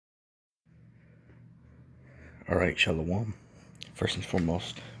Alright, Shalom. First and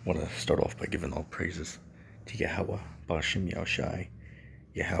foremost, I want to start off by giving all praises to Yahweh, Bashim Yahushai,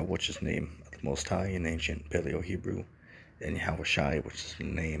 Yahweh, which is the name of the Most High in ancient Paleo-Hebrew, and Yahweh Shai, which is the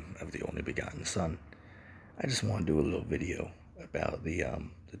name of the only begotten Son. I just want to do a little video about the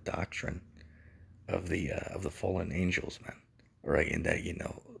doctrine of the fallen angels, man. Right, and that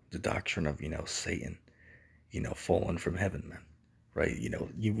the doctrine of Satan, fallen from heaven, man. Right,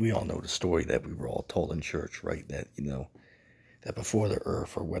 we all know the story that we were all told in church, right? That that before the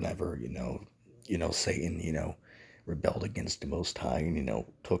earth or whenever, Satan, rebelled against the Most High and,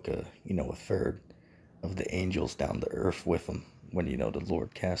 took a third of the angels down to earth with him when, the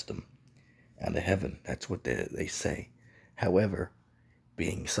Lord cast them out of heaven. That's what they say. However,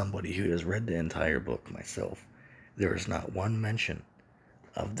 being somebody who has read the entire book myself, there is not one mention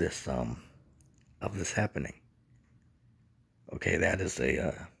of this happening. Okay, that is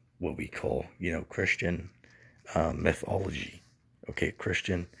a what we call, Christian mythology. Okay,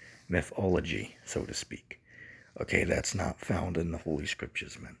 Christian mythology, so to speak. Okay, that's not found in the Holy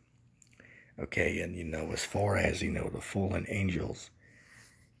Scriptures, man. Okay, and as far as, the fallen angels,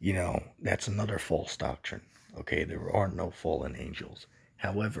 that's another false doctrine. Okay, there are no fallen angels.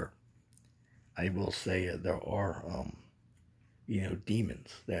 However, I will say there are, demons.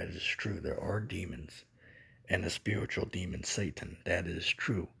 That is true. There are demons and a spiritual demon, Satan. That is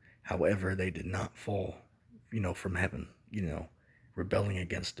true. However, they did not fall, from heaven, rebelling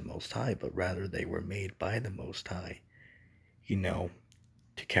against the Most High, but rather they were made by the Most High, to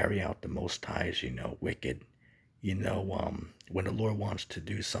carry out the Most High's, wicked, when the Lord wants to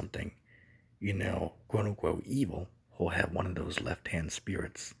do something, quote unquote evil, he'll have one of those left-hand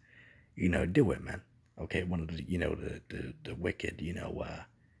spirits, do it, man. Okay, one of the, the wicked,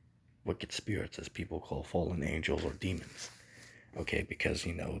 wicked spirits, as people call fallen angels or demons. Okay, because,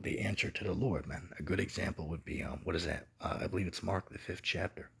 they answer to the Lord, man. A good example would be, what is that? I believe it's Mark, the 5th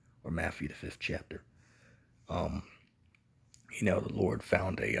chapter, or Matthew, the 5th chapter. The Lord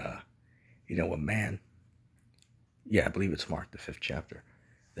found a man. Yeah, I believe it's Mark, the 5th chapter,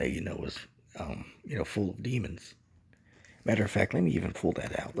 that, was, full of demons. Matter of fact, let me even pull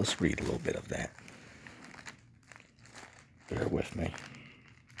that out. Let's read a little bit of that. Bear with me.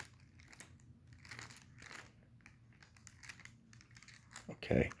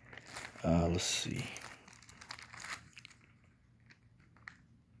 Okay, let's see.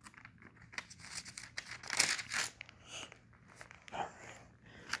 All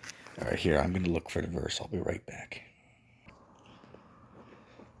right, here, I'm going to look for the verse. I'll be right back.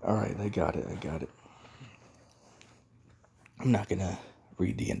 All right, I got it. I'm not going to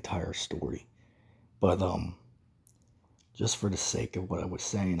read the entire story, but just for the sake of what I was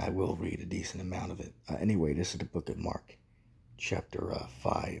saying, I will read a decent amount of it. Anyway, this is the book of Mark, chapter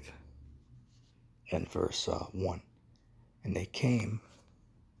 5, and verse 1. And they came.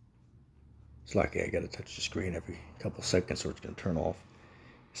 It's like I got to touch the screen every couple seconds or it's going to turn off.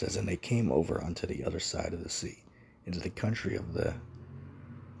 It says, and they came over unto the other side of the sea, into the country of the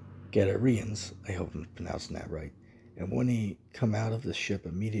Gadareans. I hope I'm pronouncing that right. And when he come out of the ship,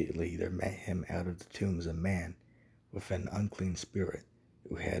 immediately there met him out of the tombs a man with an unclean spirit,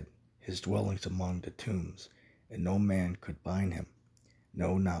 who had his dwellings among the tombs, and no man could bind him,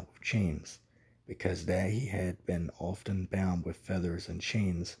 no, not with chains, because that he had been often bound with fetters and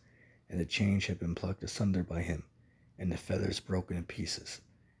chains, and the chains had been plucked asunder by him, and the fetters broken in pieces.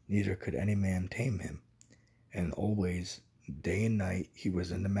 Neither could any man tame him. And always, day and night, he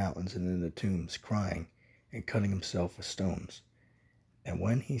was in the mountains and in the tombs, crying and cutting himself with stones. And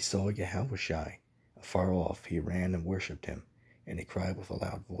when he saw Yahushai afar off, he ran and worshipped him. And he cried with a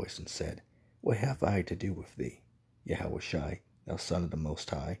loud voice and said, What have I to do with thee, Yahushai, thou Son of the Most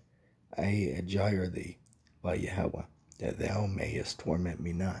High? I adjure thee by Yahweh, that thou mayest torment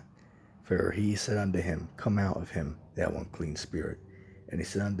me not. For he said unto him, Come out of him, thou unclean spirit. And he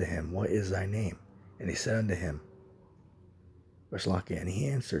said unto him, What is thy name? And he said unto him, and he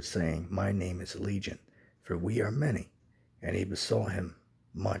answered, saying, My name is Legion, for we are many. And he besought him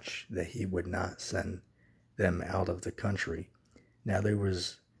much that he would not send them out of the country. Now there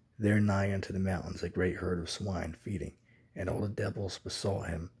was there nigh unto the mountains a great herd of swine feeding. And all the devils besought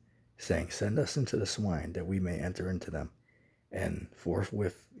him, saying, Send us into the swine, that we may enter into them. And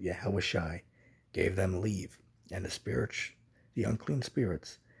forthwith Yahushai gave them leave, and the unclean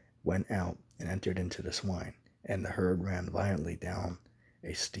spirits went out and entered into the swine, and the herd ran violently down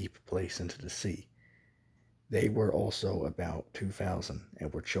a steep place into the sea. They were also about 2,000,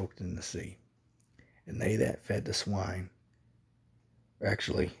 and were choked in the sea. And they that fed the swine,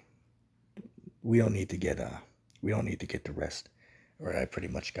 actually, we don't need to get the rest. Or I pretty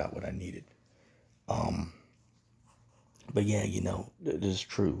much got what I needed. But yeah, it is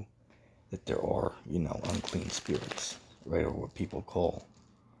true that there are, unclean spirits, right? Or what people call,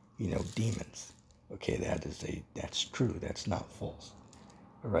 demons. Okay, that's true. That's not false,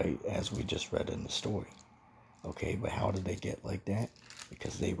 right? As we just read in the story. Okay, but how did they get like that?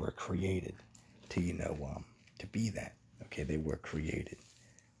 Because they were created to, to be that. Okay, they were created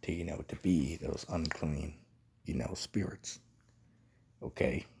to, to be those unclean, spirits.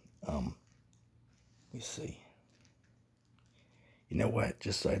 Okay, let me see. You know what?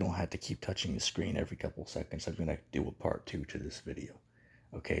 Just so I don't have to keep touching the screen every couple of seconds, I'm gonna do a part 2 to this video.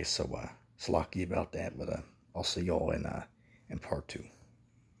 Okay, so slocky about that, but I'll see y'all in part 2.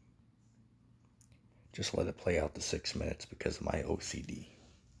 Just let it play out the 6 minutes because of my OCD.